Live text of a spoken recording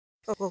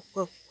Whoa.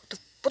 What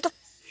the?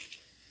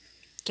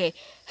 Okay,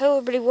 hello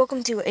everybody,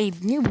 welcome to a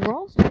new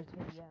Brawl Stars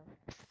video.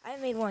 I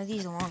haven't made one of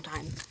these in a long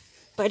time,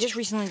 but I just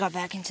recently got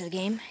back into the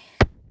game.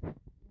 There's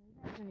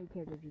some new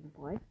characters you can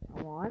play.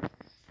 A lot.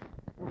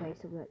 Okay,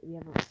 so we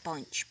have a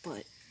bunch,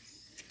 but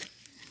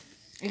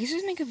I guess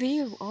let's make a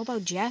video all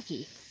about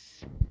Jacky.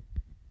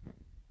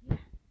 Yeah.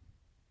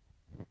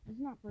 This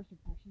is not first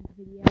impressions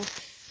video,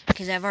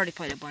 because I've already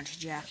played a bunch of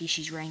Jacky.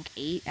 She's rank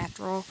 8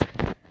 after all.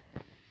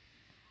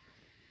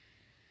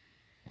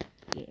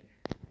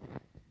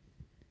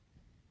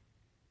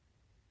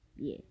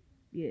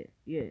 Yeah.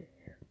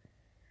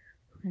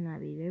 Who can that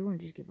be? They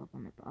won't just give up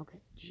on it. Okay,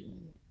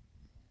 Gene.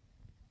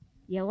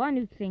 Yeah, a lot of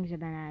new things have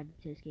been added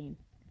to this game.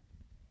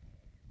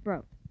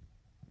 Bro.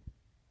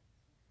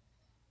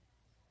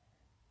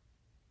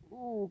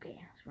 Okay,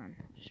 let's run.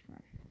 Just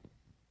run.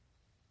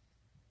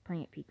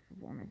 Playing at peak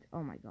performance.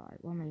 Oh my god,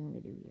 what am I even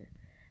gonna do here?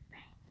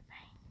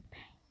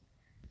 Bang.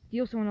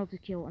 Steal someone else's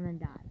kill and then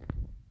die.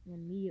 And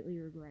immediately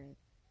regret it.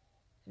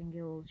 So I can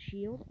get a little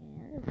shield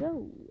and let's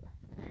go.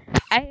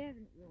 I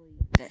haven't really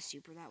used that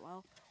super that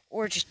well.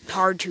 Or it's just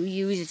hard to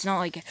use. It's not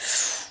like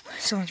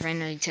someone's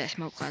randomly to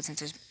smoke clouds and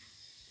says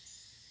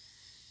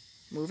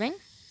moving.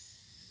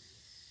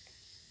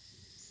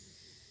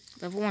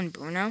 Level 1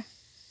 Bruno.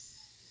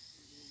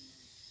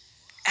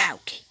 Ah,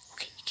 okay.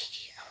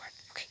 Alright,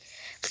 okay.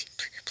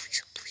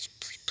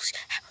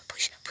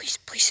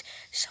 Please.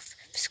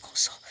 Physical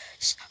assault.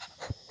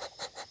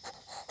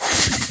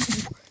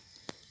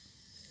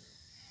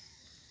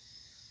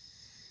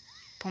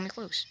 Pull me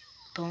close.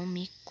 Pull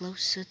me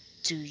closer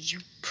to you.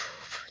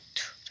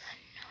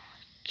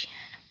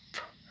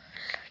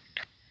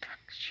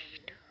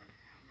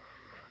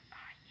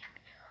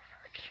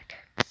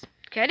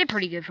 Okay, I did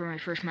pretty good for my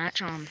first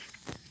match. Okay,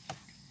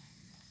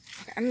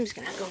 I'm just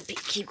gonna go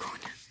keep going.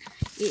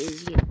 It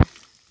is, yeah.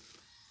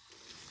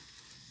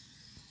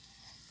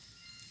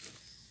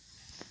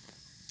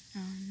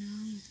 Oh no,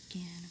 you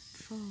can't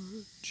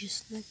afford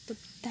just like the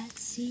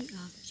backseat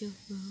of your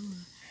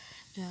roller.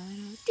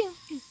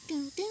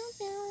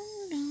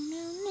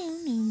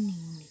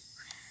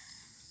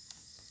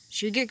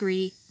 Should we get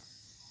greedy?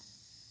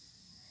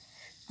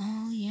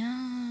 Oh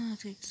yeah,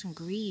 let's get some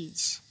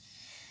greeds.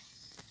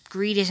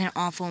 Greed is an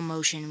awful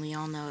emotion, we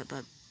all know it,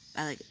 but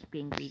I like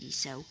being greedy,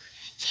 so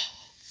yeah.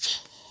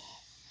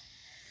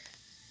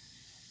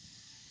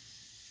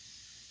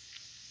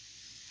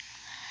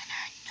 And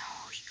I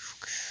know you.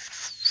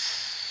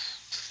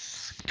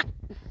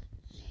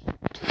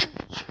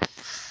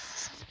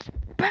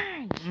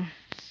 Bang!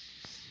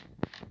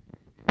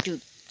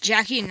 Dude,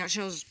 Jacky in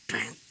nutshells,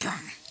 bang.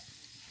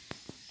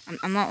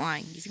 I'm not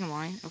lying. You think I'm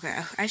lying?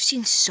 Okay, I've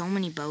seen so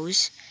many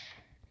bows.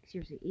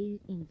 Seriously, it is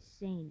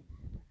insane.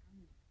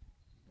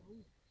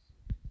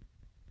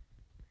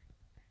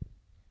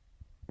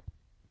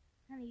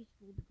 Kind of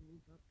useful to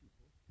group up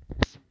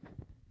people.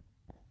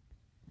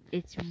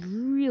 It's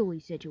really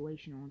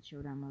situational in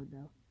showdown mode,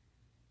 though.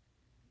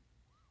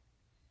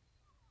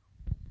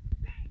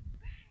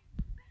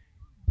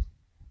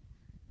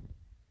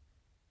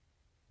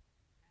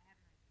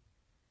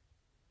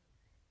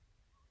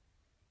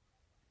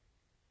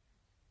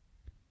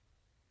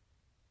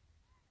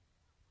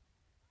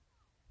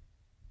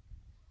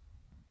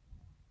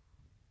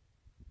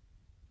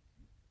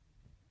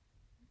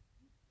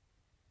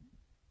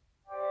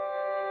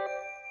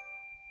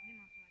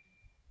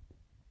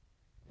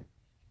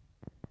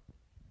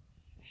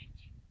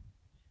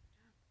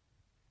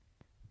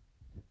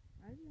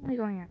 Why is he only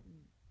going after me?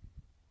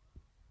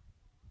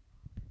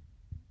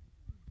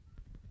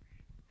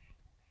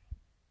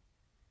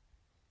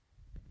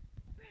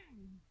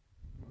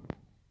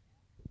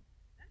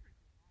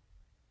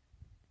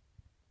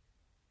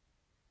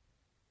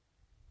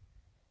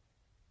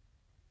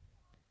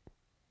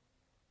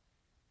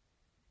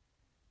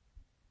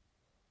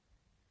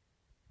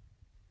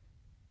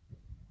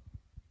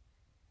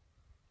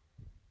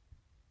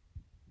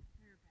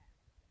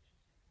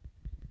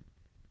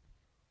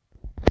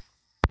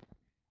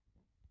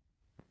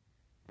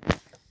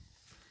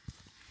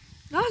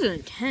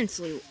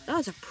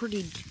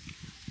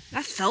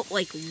 That felt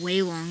like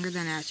way longer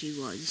than it actually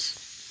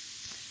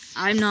was.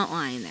 I'm not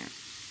lying there.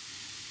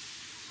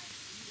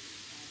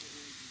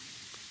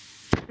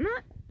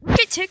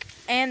 Okay, Tick,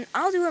 and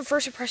I'll do a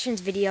first impressions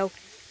video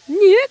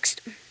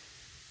next.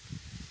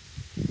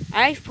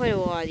 I've played a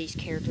lot of these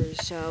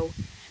characters, so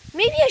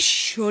maybe I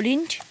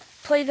shouldn't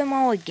play them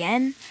all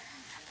again.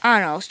 I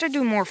don't know, I'll start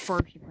doing more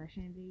first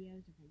impression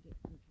videos if I get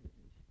some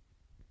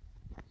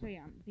characters. So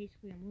yeah,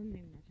 basically I'm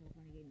limiting myself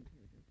on a gaming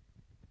character.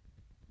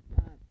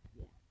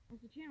 Yeah.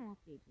 Also, channel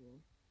updates will.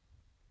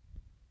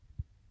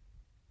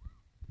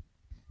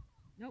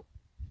 Nope.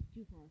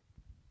 Too far.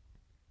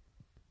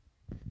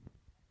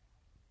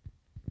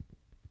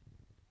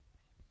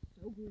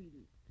 So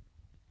greedy.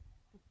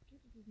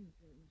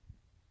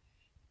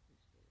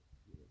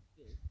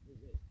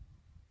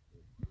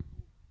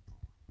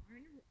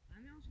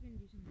 I'm also going to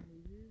do some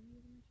movie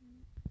reviews on my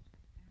channel.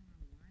 I don't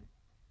know why.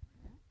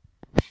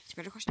 It's a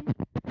better question.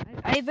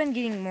 I've been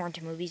getting more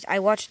into movies. I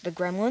watched The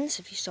Gremlins,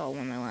 if you saw one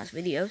of my last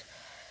videos.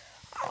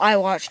 I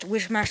watched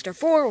Wishmaster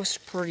 4, was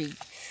pretty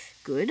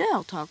good.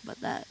 I'll talk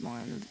about that more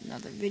in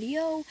another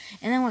video.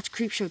 And then I watched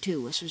Creepshow 2,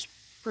 which was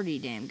pretty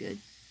damn good.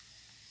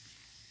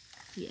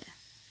 Yeah.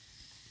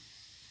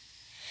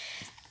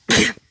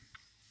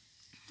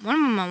 One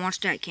of them I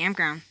watched at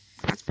campground.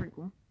 That's pretty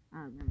cool.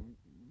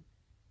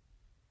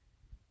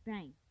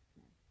 Bang.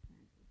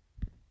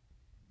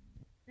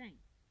 Bang.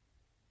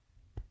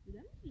 Dude,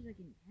 that movie's like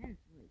intense,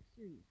 like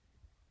serious.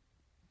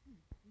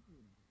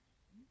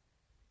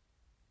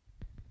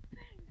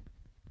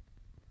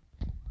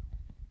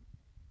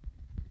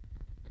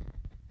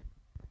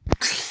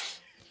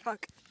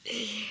 Fuck.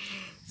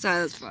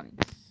 Sorry, that's funny.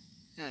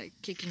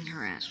 Kicking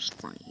her ass was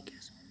funny, I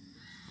guess.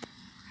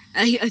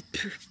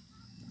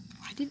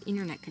 Why did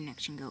internet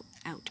connection go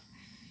out?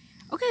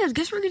 Okay, I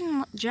guess we're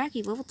getting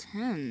Jackie level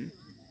 10.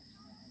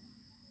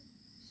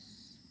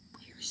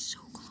 We're so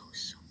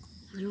close.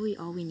 Literally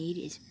all we need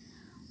is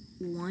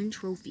one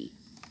trophy.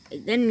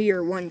 And then we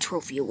are one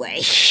trophy away.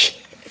 I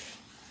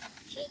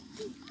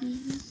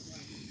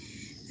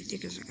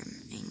think there's like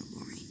an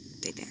angle right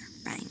there.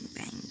 Bang,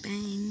 bang,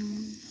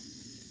 bang.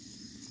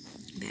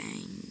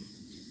 Bang.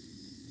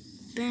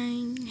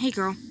 Bang. Hey,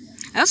 girl.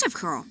 I also have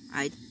Carl.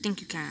 I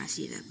think you kind of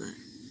see that, but...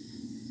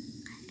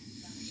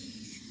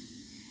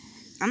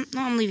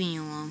 I'm leaving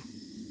you alone.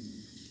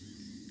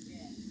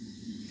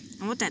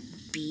 I want that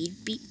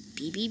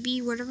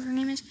BBB, whatever her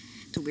name is.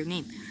 It's a weird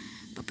name.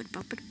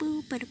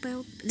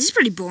 This is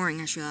pretty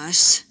boring, I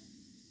realize.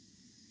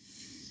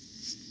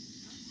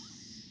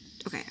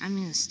 Okay, I'm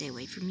gonna stay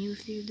away from you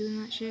if you're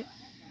doing that shit.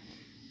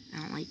 I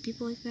don't like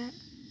people like that.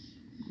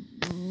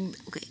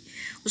 Okay.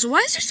 So why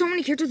is there so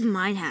many characters with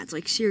mine hats?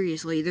 Like,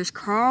 seriously. There's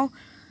Carl,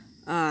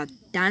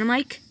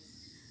 Dynamite,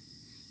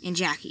 and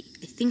Jackie.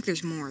 I think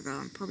there's more, though.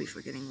 I'm probably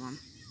forgetting one.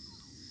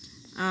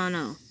 I don't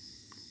know.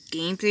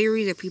 Game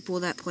theory, the people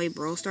that play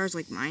Brawl Stars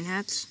like mine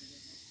hats.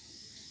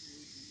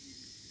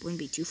 Wouldn't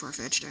be too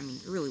far-fetched. I mean,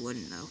 it really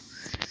wouldn't, though.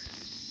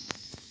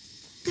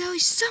 Though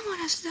someone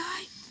has to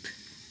die.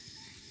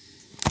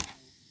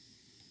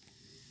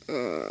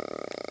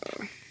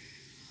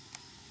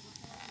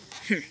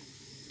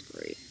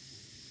 Great.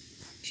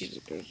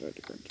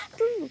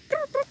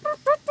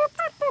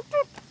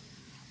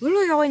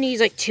 Literally all I need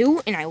is like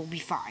 2 and I will be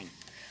fine.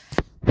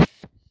 So this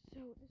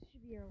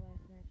should be our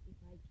last match if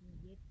I can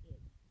get it.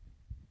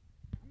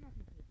 I'm not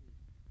gonna play greedy.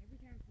 Every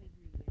time I play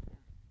greedy,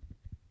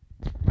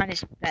 I die.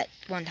 Minus that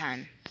one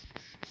time.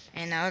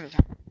 And the other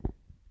time.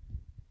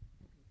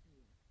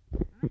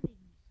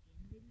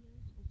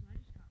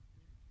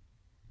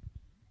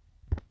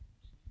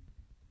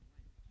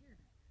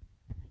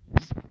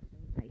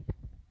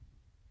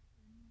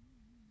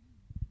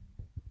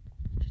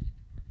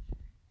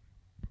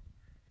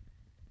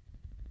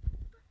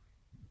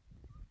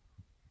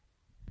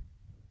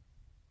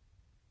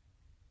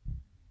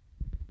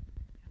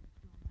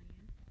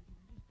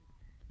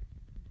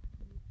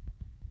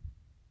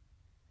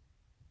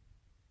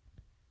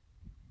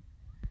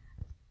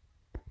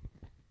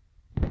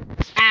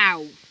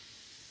 Ow.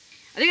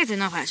 I think that's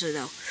enough actually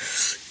though.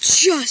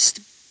 Just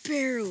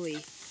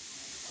barely.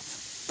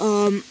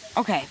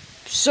 Okay.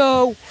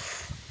 So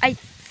I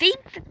think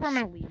that's where I'm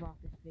gonna leave off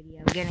this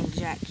video. Getting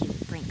Jackie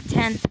rank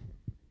 10.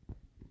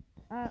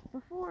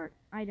 Before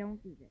I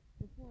don't do this.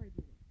 Before I do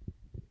this.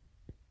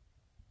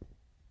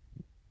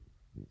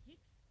 Tick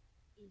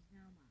is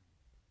now mine.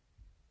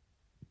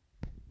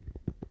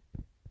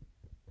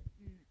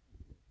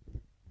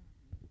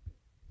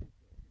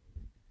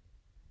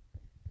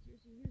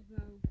 Seriously, here's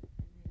Bo.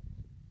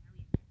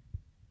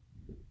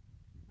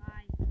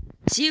 Bye.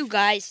 See you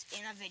guys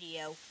in a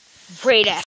video right after.